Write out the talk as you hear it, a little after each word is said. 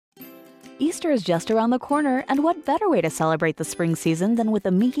Easter is just around the corner, and what better way to celebrate the spring season than with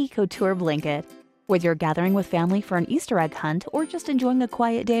a Minky Couture blanket? Whether you're gathering with family for an Easter egg hunt or just enjoying a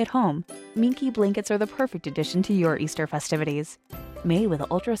quiet day at home, Minky blankets are the perfect addition to your Easter festivities. Made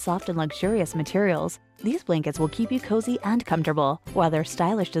with ultra-soft and luxurious materials, these blankets will keep you cozy and comfortable, while their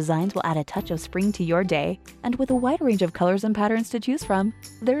stylish designs will add a touch of spring to your day. And with a wide range of colors and patterns to choose from,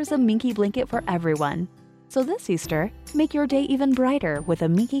 there's a Minky blanket for everyone. So this Easter, make your day even brighter with a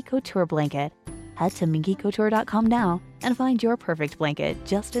Minky Couture blanket. Head to minkycouture.com now and find your perfect blanket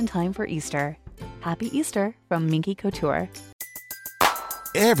just in time for Easter. Happy Easter from Minky Couture.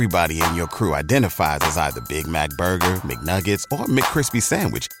 Everybody in your crew identifies as either Big Mac Burger, McNuggets, or McCrispy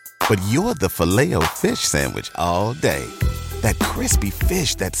Sandwich. But you're the Filet-O-Fish Sandwich all day. That crispy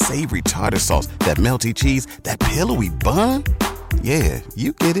fish, that savory tartar sauce, that melty cheese, that pillowy bun. Yeah,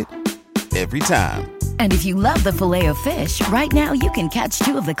 you get it. Every time. And if you love the Filet-O-Fish, right now you can catch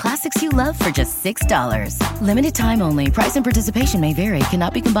two of the classics you love for just $6. Limited time only. Price and participation may vary.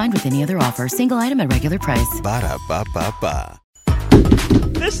 Cannot be combined with any other offer. Single item at regular price. Ba-da-ba-ba-ba.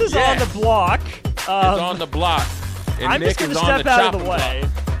 This is on the block. It's on the block. And I'm Nick just going to is on step the out of the chopping way.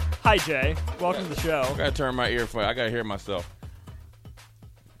 block. Hi, Jay. Welcome to the show. I gotta turn my earphone. I gotta hear myself.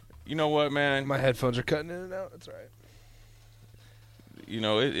 You know what, man? My headphones are cutting in and out. That's all right. You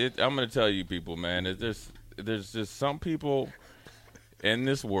know, I'm gonna tell you, people, man. There's just some people in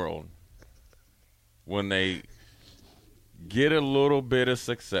this world when they get a little bit of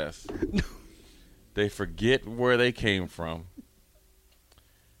success, they forget where they came from.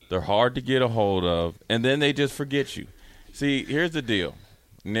 They're hard to get a hold of, and then they just forget you. See, here's the deal.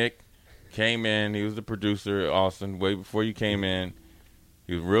 Nick came in. He was the producer, Austin, way before you came in.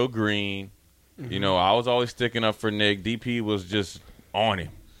 He was real green. Mm-hmm. You know, I was always sticking up for Nick. DP was just on him.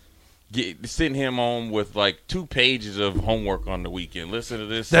 Sitting him home with like 2 pages of homework on the weekend. Listen to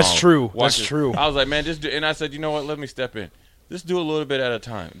this That's song. true. Watch That's it. true. I was like, man, just do. And I said, you know what? Let me step in. Just do a little bit at a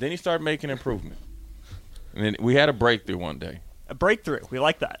time. Then he started making improvement. And then we had a breakthrough one day. A breakthrough. We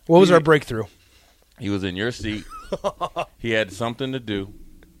like that. What was our breakthrough? He was in your seat. He had something to do.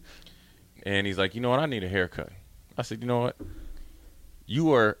 And he's like, you know what? I need a haircut. I said, you know what?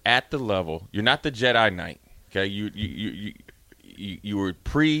 You are at the level. You're not the Jedi Knight. Okay? You were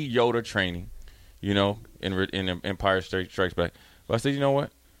pre-Yoda training, you know, in Empire Strikes Back. But I said, you know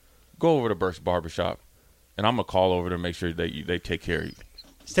what? Go over to Burke's Barbershop, and I'm going to call over to make sure that they take care of you.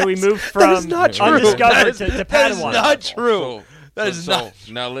 So we moved from undiscovered to Padawan. That is not true. That is not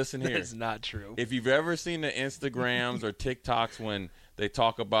true. Now listen here. That's not true. If you've ever seen the Instagrams or TikToks when they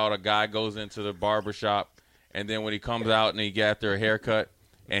talk about a guy goes into the barbershop, and then when he comes out and he got their haircut,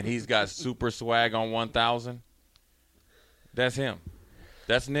 and he's got super swag on 1,000, that's him.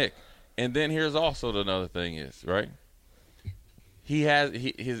 That's Nick. And then here's also another thing is, right?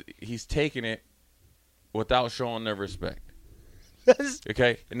 He's taking it without showing their respect.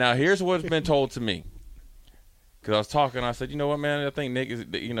 Okay? Now here's what's been told to me. Because I was talking, I said, you know what, man? I think Nick is,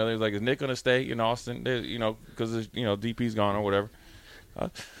 you know, there's like, is Nick going to stay in Austin? You know, because, you know, DP's gone or whatever. I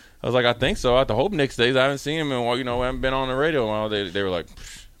was like, I think so. I have to hope Nick stays. I haven't seen him in, you know, I haven't been on the radio in a while. They were like,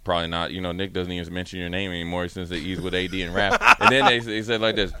 probably not. You know, Nick doesn't even mention your name anymore since he's with AD and Rap. And then they said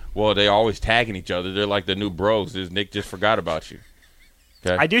like this, well, they're always tagging each other. They're like the new bros. Nick just forgot about you.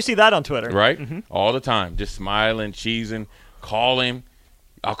 Okay? I do see that on Twitter. Right? Mm-hmm. All the time. Just smiling, cheesing. Call him.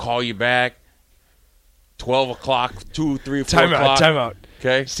 I'll call you back. 12 o'clock, 2, 3, 4 o'clock. Time out.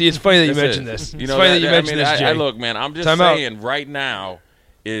 Okay? See, it's funny that you mentioned this. You know, it's funny that you mentioned this, Jay. Look, man, I'm just saying right now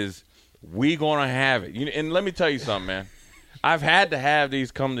is we going to have it. And let me tell you something, man. I've had to have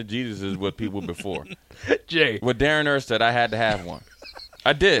these come to Jesuses with people before. Jay. With Darren Erstad, I had to have one.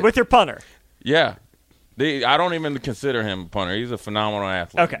 I did. With your punter. Yeah. I don't even consider him a punter. He's a phenomenal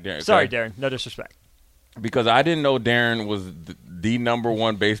athlete. Okay. Sorry, Darren. No disrespect. Because I didn't know Darren was the number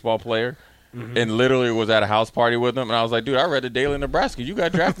one baseball player. Mm-hmm. And literally was at a house party with him. And I was like, dude, I read the Daily Nebraska. You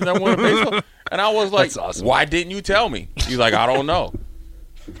got drafted number one in baseball? And I was like, awesome. Why didn't you tell me? He's like, I don't know.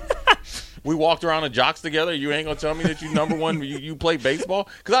 We walked around the jocks together. You ain't going to tell me that you number one, you play baseball?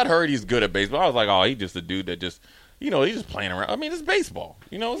 Because I'd heard he's good at baseball. I was like, oh, he's just a dude that just, you know, he's just playing around. I mean, it's baseball.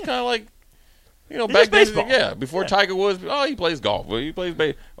 You know, it's kind of like, you know, back then, baseball. Yeah, before Tiger Woods, oh, he plays golf. Well, he plays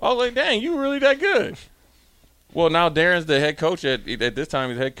baseball. I was like, dang, you really that good? Well, now Darren's the head coach at this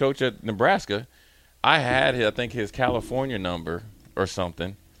time. He's head coach at Nebraska. I had, I think, his California number or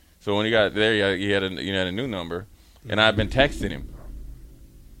something. So when he got there, he had a new number, and I've been texting him.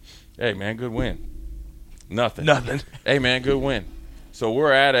 Hey man, good win. Nothing. Hey man, good win. So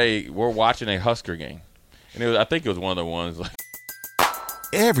we're watching a Husker game, and I think it was one of the ones like.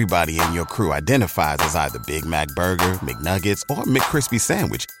 Everybody in your crew identifies as either Big Mac Burger, McNuggets, or McCrispy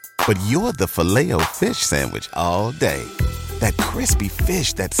Sandwich. but you're the Filet-O-Fish Sandwich all day. That crispy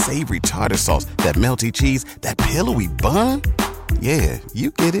fish, that savory tartar sauce, that melty cheese, that pillowy bun. Yeah,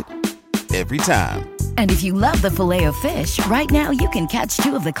 you get it. Every time. And if you love the Filet-O-Fish, right now you can catch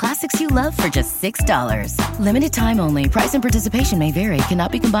 2 of the classics you love for just $6. Limited time only. Price and participation may vary.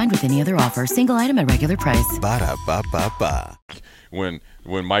 Cannot be combined with any other offer. Single item at regular price. Ba-da-ba-ba-ba. When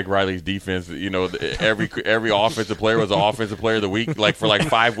Mike Riley's defense, every offensive player was an offensive player of the week, for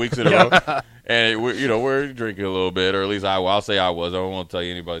 5 weeks in a row. And we're drinking a little bit, or at least I'll say I was. I don't want to tell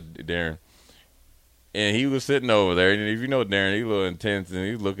you anybody, Darren. And he was sitting over there, and if you know Darren, he's a little intense, and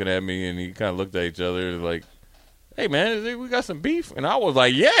he's looking at me, and he kind of looked at each other like, "Hey man, we got some beef?" And I was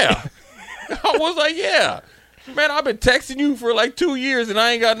like, "Yeah." "Yeah, man, I've been texting you for 2 years, and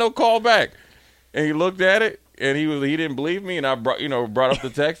I ain't got no call back." And he looked at it. And he didn't believe me, and I brought up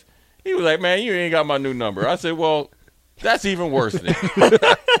the text. He was like, "Man, you ain't got my new number." I said, "Well, that's even worse, Nick."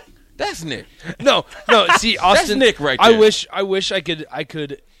 That's Nick. No. See, Austin, that's Nick right there. I wish I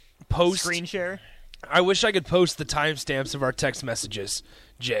could post screen share. I wish I could post the timestamps of our text messages,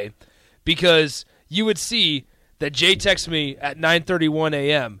 Jay, because you would see that Jay texted me at 9:31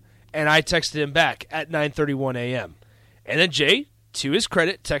 a.m. and I texted him back at 9:31 a.m. And then Jay, to his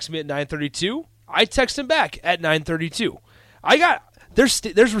credit, texted me at 9:32. I text him back at 9:32.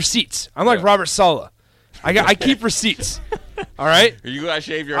 There's receipts. I'm like Robert Saleh. I keep receipts. All right. You gotta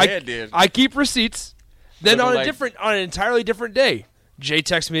shave your head, dude. I keep receipts. Then Looking on an entirely different day, Jay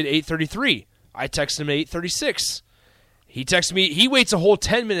texts me at 8:33. I text him at 8:36. He texts me. He waits a whole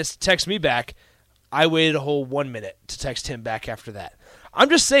 10 minutes to text me back. I waited a whole 1 minute to text him back after that. I'm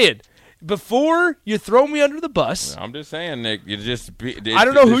just saying. Before you throw me under the bus, I'm just saying, Nick. I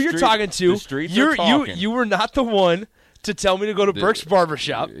don't know who you're talking to. The streets are talking. You were not the one to tell me to go to Burke's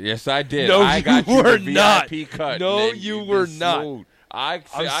Barbershop. Yes, I did. No, I got you were the not. VIP cut. No, Nick. you were not. Smooth. I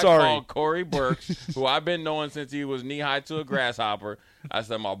sorry. called Corey Burks, who I've been knowing since he was knee high to a grasshopper. I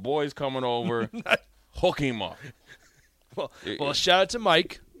said, "My boy's coming over. Hook him up." Well, shout out to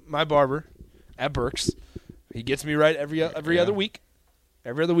Mike, my barber at Burke's. He gets me right every other week.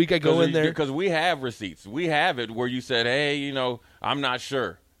 Every other week I go in there. Because we have receipts. We have it where you said, "Hey, I'm not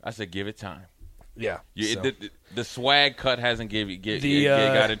sure." I said, "Give it time." Yeah. The swag cut hasn't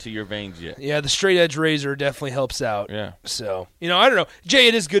got into your veins yet. Yeah, the straight edge razor definitely helps out. Yeah. So, I don't know. Jay,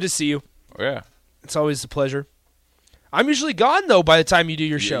 it is good to see you. Yeah. It's always a pleasure. I'm usually gone, though, by the time you do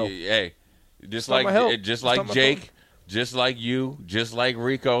your show. Hey, just like Jake, just like you, just like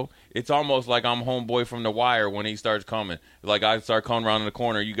Rico. It's almost like I'm homeboy from The Wire when he starts coming. Like I start coming around in the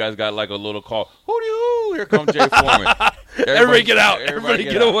corner, you guys got a little call. Hoo-dee-hoo! Here comes Jay Foreman. Everybody get out. Everybody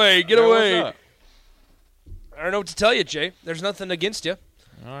get away. Get away. What's up? I don't know what to tell you, Jay. There's nothing against you.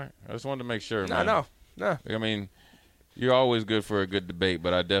 All right. I just wanted to make sure, man. No. I mean, you're always good for a good debate,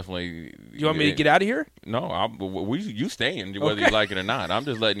 but I definitely. You want me to get out of here? No, you staying whether you like it or not. I'm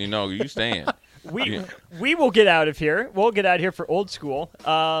just letting you know you staying. We will get out of here. We'll get out of here for old school.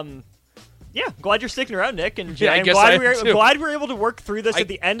 Yeah, glad you're sticking around, Nick. And Jay, I'm glad we were able to work through this at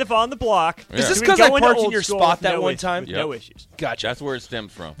the end of On the Block. Is this because I parked in your spot that one time? No issues. Gotcha. That's where it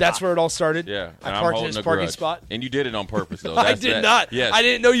stemmed from. That's where it all started? Yeah. I parked in his parking spot? And you did it on purpose, though. I did not. Yes. I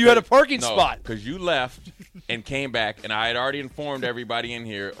didn't know you had a parking spot. Because you left and came back, and I had already informed everybody in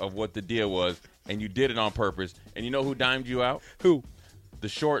here of what the deal was, and you did it on purpose. And you know who dimed you out? Who? The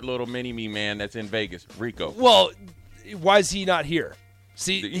short little mini-me man that's in Vegas, Rico. Well, why is he not here?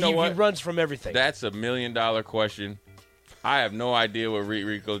 See, you know what? He runs from everything. That's $1 million question. I have no idea what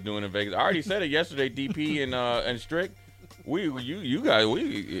Rico's doing in Vegas. I already said it yesterday. DP and Strick, you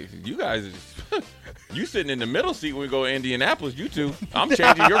guys, you sitting in the middle seat when we go to Indianapolis. You two, I'm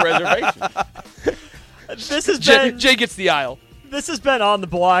changing your reservation. This has been Jay gets the aisle. This has been On the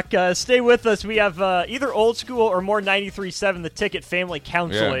Block. Stay with us. We have either old school or more 93.7 The Ticket family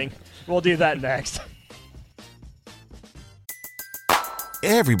counseling. Yeah. We'll do that next.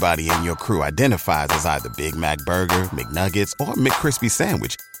 Everybody in your crew identifies as either Big Mac Burger, McNuggets, or McCrispy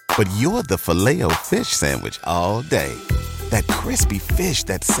Sandwich. But you're the Filet-O-Fish Sandwich all day. That crispy fish,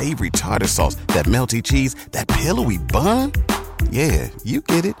 that savory tartar sauce, that melty cheese, that pillowy bun. Yeah, you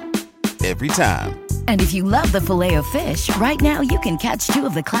get it. Every time. And if you love the Filet-O-Fish, right now you can catch 2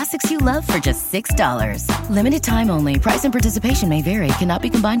 of the classics you love for just $6. Limited time only. Price and participation may vary. Cannot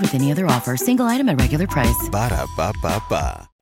be combined with any other offer. Single item at regular price. Ba-da-ba-ba-ba.